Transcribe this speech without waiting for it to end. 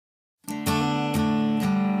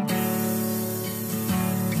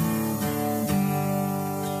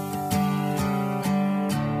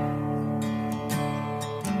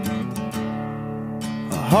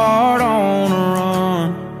heart on the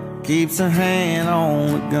run, keeps her hand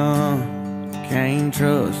on the gun, can't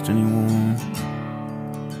trust anyone.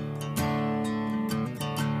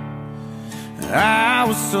 I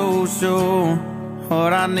was so sure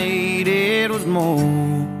what I needed was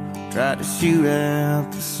more, tried to shoot out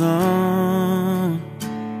the sun.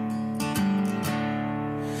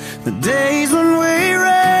 The days when we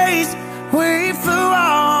raced, we flew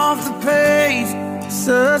off the page,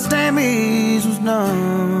 such damage was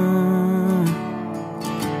done.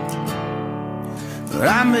 But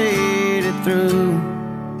I made it through,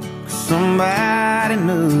 'cause somebody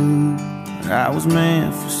knew that I was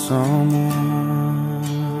meant for someone.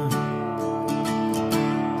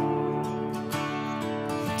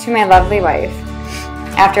 To my lovely wife,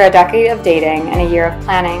 after a decade of dating and a year of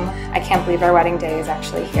planning, I can't believe our wedding day is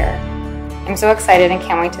actually here. I'm so excited and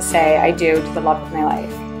can't wait to say I do to the love of my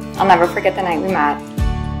life. I'll never forget the night we met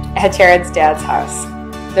at Jared's dad's house.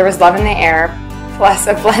 There was love in the air, plus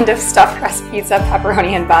a blend of stuffed crust pizza,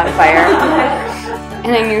 pepperoni, and bonfire.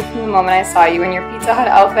 And I knew from the moment I saw you in your Pizza Hut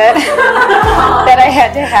outfit that I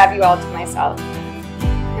had to have you all to myself.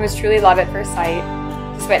 It was truly love at first sight.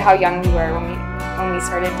 Despite how young we were when we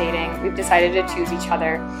started dating, we've decided to choose each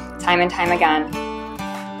other time and time again.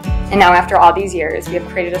 And now after all these years, we have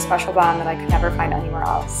created a special bond that I could never find anywhere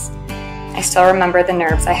else. I still remember the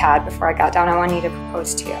nerves I had before I got down on one knee to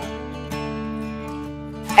propose to you.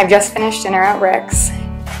 I've just finished dinner at Rick's,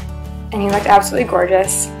 and you looked absolutely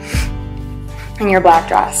gorgeous in your black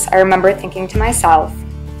dress. I remember thinking to myself,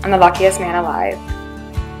 I'm the luckiest man alive.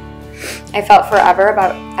 I felt forever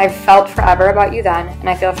about you then, and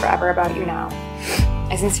I feel forever about you now.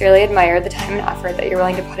 I sincerely admire the time and effort that you're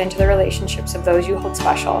willing to put into the relationships of those you hold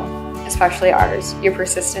special, especially ours. Your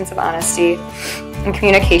persistence of honesty and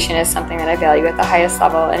communication is something that I value at the highest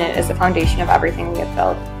level, and it is the foundation of everything we have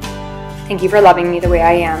built. Thank you for loving me the way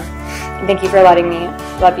I am, and thank you for letting me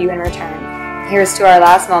love you in return. Here's to our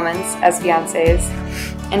last moments as fiancés,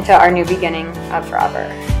 and to our new beginning of forever.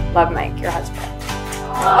 Love, Mike, your husband.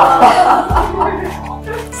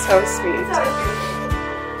 So sweet.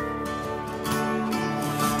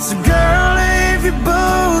 So girl, if you're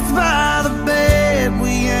both by the bed, we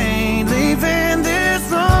ain't leaving this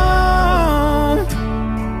room.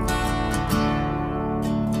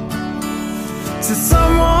 So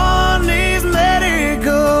someone needs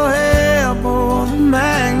medical help or the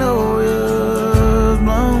magnolias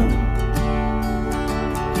bloom.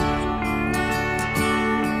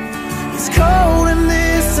 It's cold in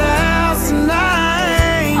this house and I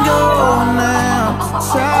ain't going out to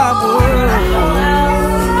chop wood.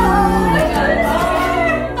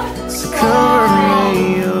 Cover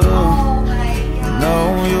me up, know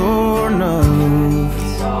you're enough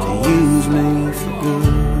to use me for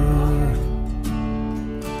good.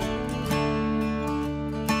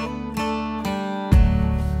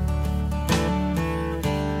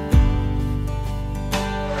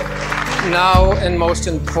 Now, and most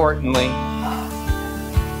importantly,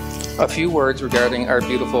 a few words regarding our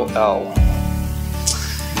beautiful Elle.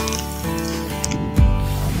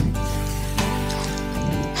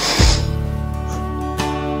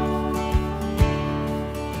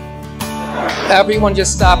 Everyone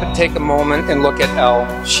just stop and take a moment and look at Elle.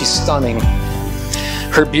 She's stunning.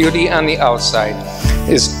 Her beauty on the outside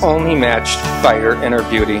is only matched by her inner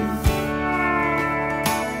beauty.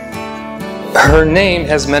 Her name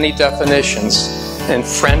has many definitions. In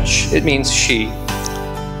French, it means she.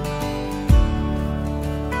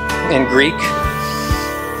 In Greek,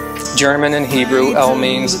 German, and Hebrew, Elle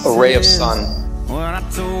means a ray of sun.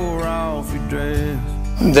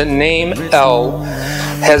 The name Elle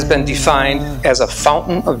has been defined as a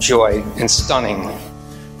fountain of joy and stunning.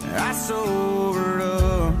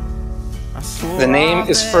 The name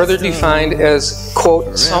is further defined as,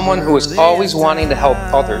 quote, someone who is always wanting to help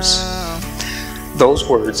others. Those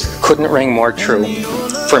words couldn't ring more true.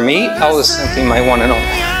 For me, Elle is simply my one and only.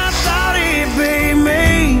 I thought it'd be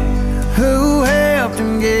me who helped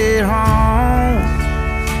him get home,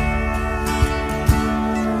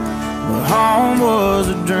 but home was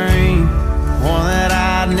a dream, one that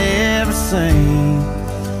I'd never seen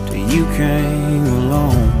till you came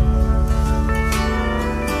along.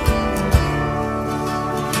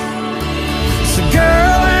 So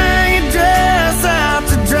girl, hang your dress out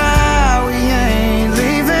to dry, we ain't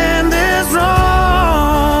leaving this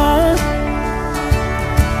room.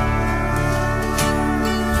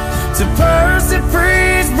 To Percy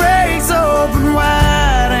Freeze breaks open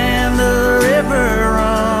wide and the river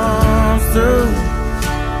runs through,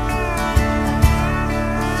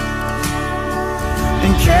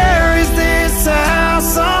 and carries this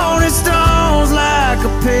house on its stones like a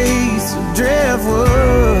piece of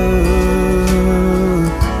driftwood.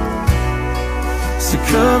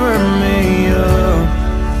 cover me up.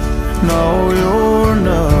 Know you're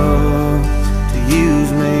enough to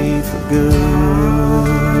use me for good.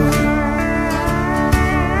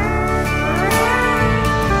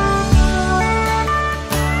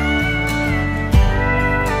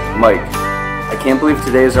 Mike, I can't believe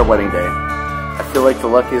today is our wedding day. I feel like the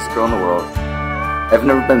luckiest girl in the world. I've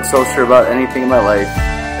never been so sure about anything in my life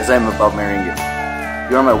as I am about marrying you.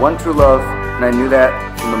 You are my one true love, and I knew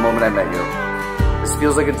that from the moment I met you. This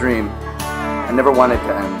feels like a dream. I never want it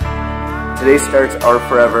to end. Today starts our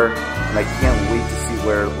forever, and I can't wait to see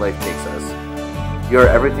where life takes us. You are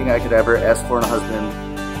everything I could ever ask for in a husband,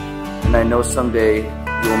 and I know someday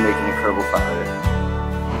you will make an incredible father.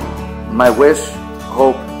 My wish,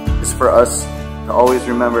 hope, is for us to always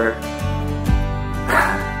remember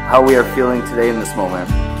how we are feeling today in this moment.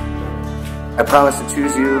 I promise to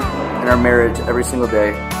choose you in our marriage every single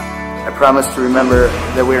day. I promise to remember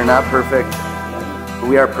that we are not perfect, but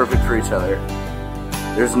we are perfect for each other.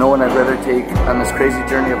 There's no one I'd rather take on this crazy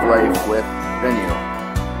journey of life with than you.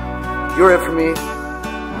 You're it for me.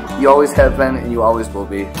 You always have been, and you always will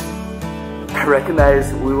be. I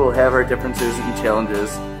recognize we will have our differences and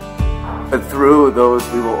challenges, but through those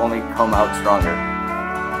we will only come out stronger.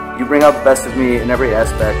 You bring out the best of me in every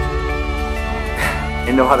aspect,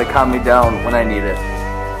 and know how to calm me down when I need it.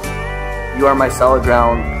 You are my solid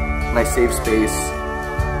ground, my safe space,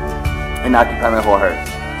 and occupy my whole heart.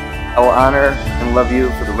 I will honor and love you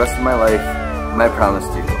for the rest of my life, my promise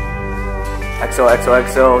to you.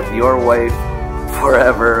 XOXOXO, your wife,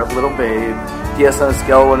 forever, little babe. P.S. on a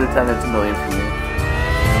scale of 1 to 10, it's a million for me.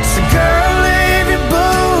 So girl, leave your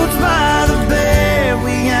boots by the bed.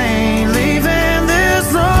 We ain't leaving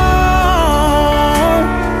this room.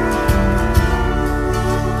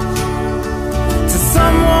 To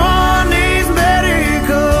someone needs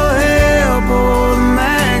medical help or the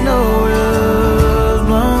magnolias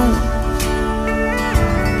bloom.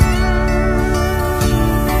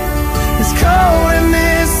 It's cold in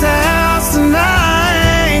this house and I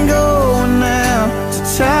ain't going out to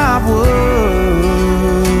chop wood.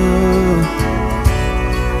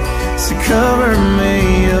 So cover me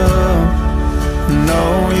up,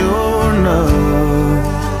 know you're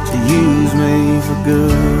enough to use me for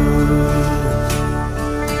good.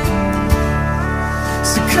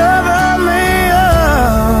 So cover me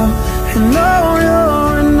up and know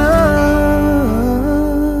you're enough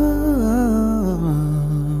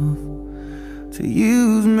to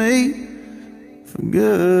use me for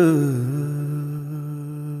good.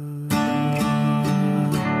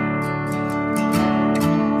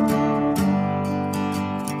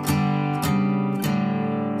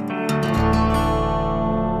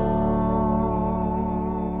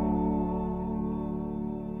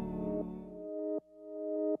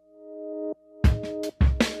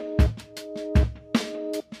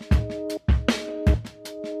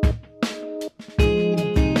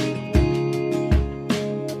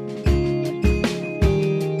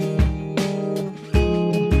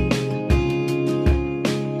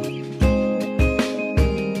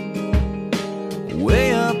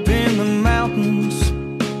 Way up in the mountains,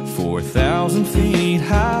 4,000 feet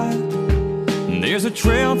high, there's a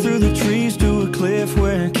trail through the trees to a cliff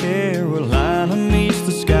where Carolina meets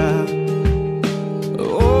the sky.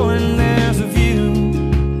 Oh, and there's a view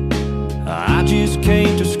I just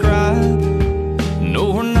can't describe.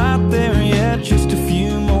 No, we're not there yet, just a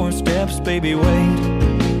few more steps, baby, wait.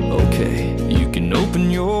 Okay, you can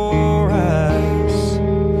open your eyes.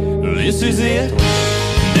 This is it,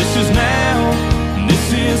 this is now.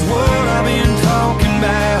 This is what I've been talking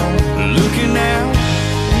about. Looking out,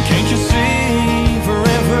 can't you see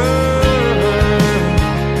forever?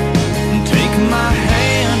 Take my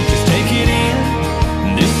hand, just take it in.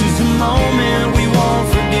 This is a moment we won't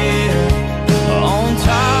forget. On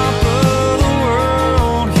top of the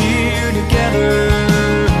world, here together.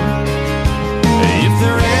 If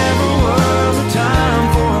there ever was a time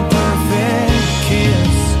for a perfect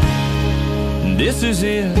kiss, this is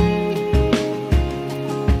it.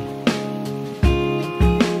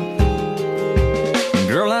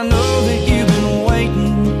 Girl, I know that you've been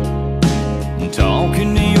waiting,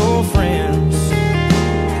 talking to your friends,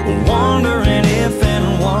 wondering if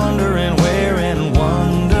and wondering where and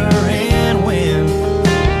wondering when.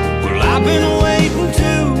 Well, I've been waiting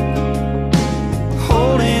too,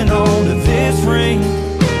 holding on to this ring,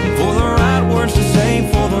 for the right words to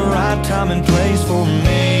say, for the right time and place for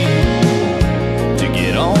me to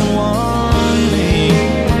get on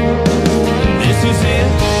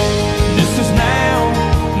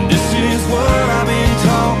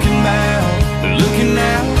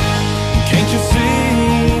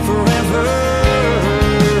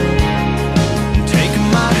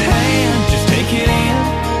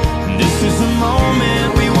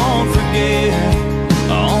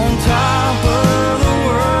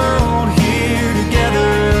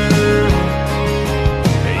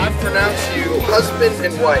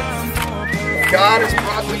husband and wife. God has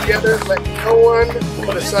brought together, let no one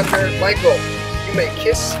put asunder. Michael, you may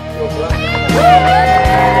kiss your bride.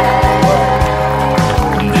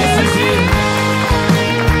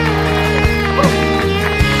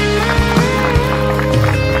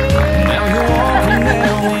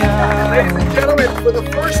 Ladies and gentlemen, for the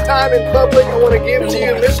first time in public, I want to give to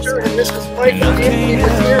you Mr. and Mrs. Michael Lettiere.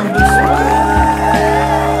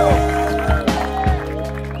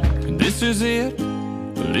 This is it,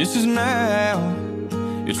 this is now.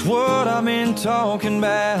 It's what I've been talking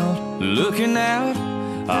about. Looking out,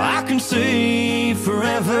 I can see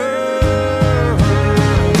forever.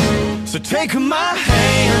 So take my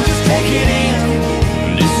hand, just take it in.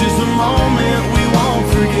 This is the moment we won't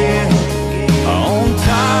forget. On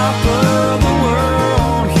top of the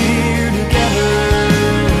world, here together,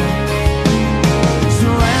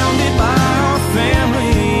 surrounded by our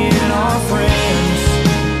family and our friends.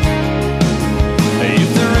 If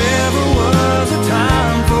there ever was a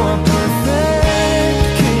time for a perfect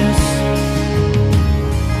kiss,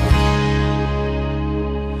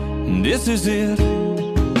 this is it.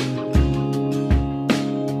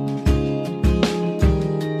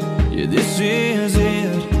 Yeah, this is it.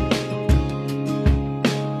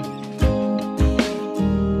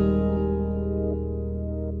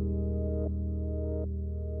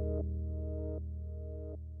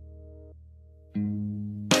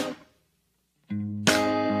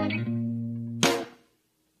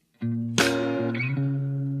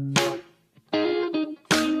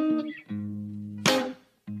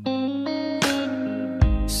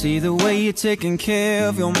 See the way you're taking care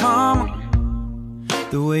of your mama,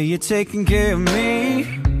 the way you're taking care of me,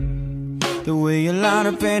 the way you light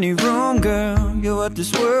up any room, girl. You're what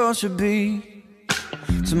this world should be.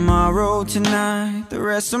 Tomorrow, tonight, the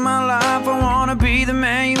rest of my life, I wanna be the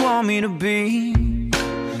man you want me to be.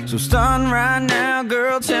 So starting right now,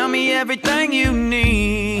 girl, tell me everything you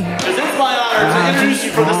need. As it's my honor to introduce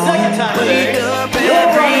you for the second time today, wake up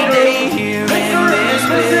every day here in this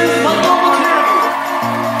bed.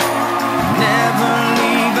 Never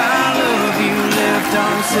leave, I love you left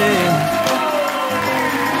unsaid.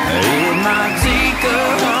 It might take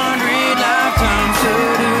 100 lifetimes to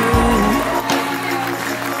do,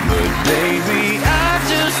 but baby, I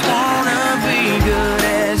just wanna be good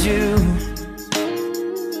as you.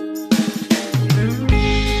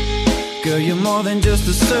 Girl, you're more than just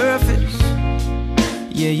the surface.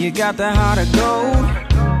 Yeah, you got the heart of gold.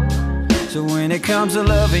 So when it comes to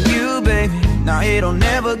loving you, baby, now it'll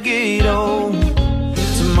never get old.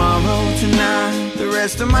 Tomorrow, tonight, the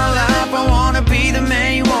rest of my life, I wanna be the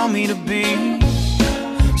man you want me to be.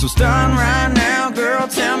 So starting right now, girl,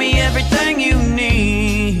 tell me everything you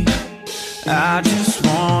need. I just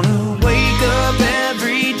wanna wake up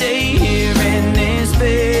every day here in this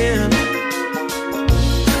bed.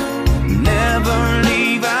 Never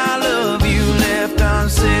leave, I love you left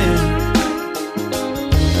unsaid.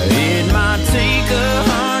 It might take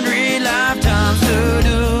 100 lifetimes to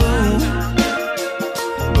do,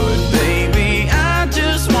 but baby, I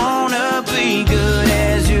just wanna be good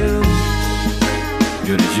as you.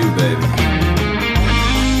 Good as you, baby.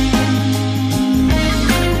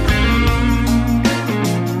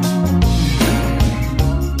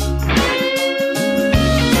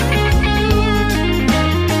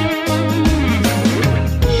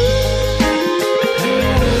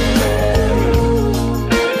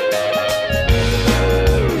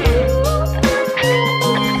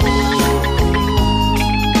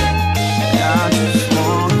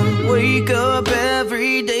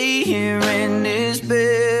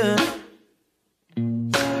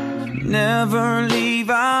 Never leave,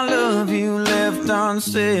 I love you left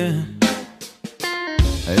unsaid.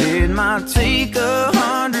 It might take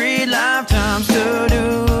 100 lifetimes to do,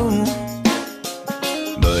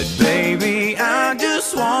 but baby, I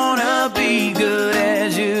just wanna be good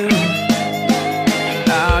as you.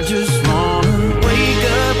 I just wanna wake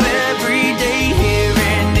up every day here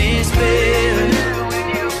in this bed.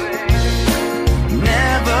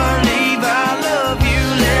 Never leave, I love you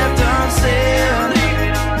left unsaid.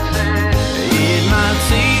 It might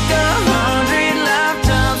take 100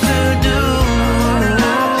 lifetimes to do,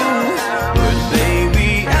 but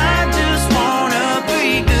baby, I just wanna be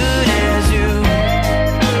good as you.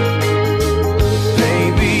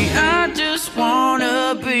 Baby, I just wanna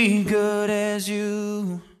be good.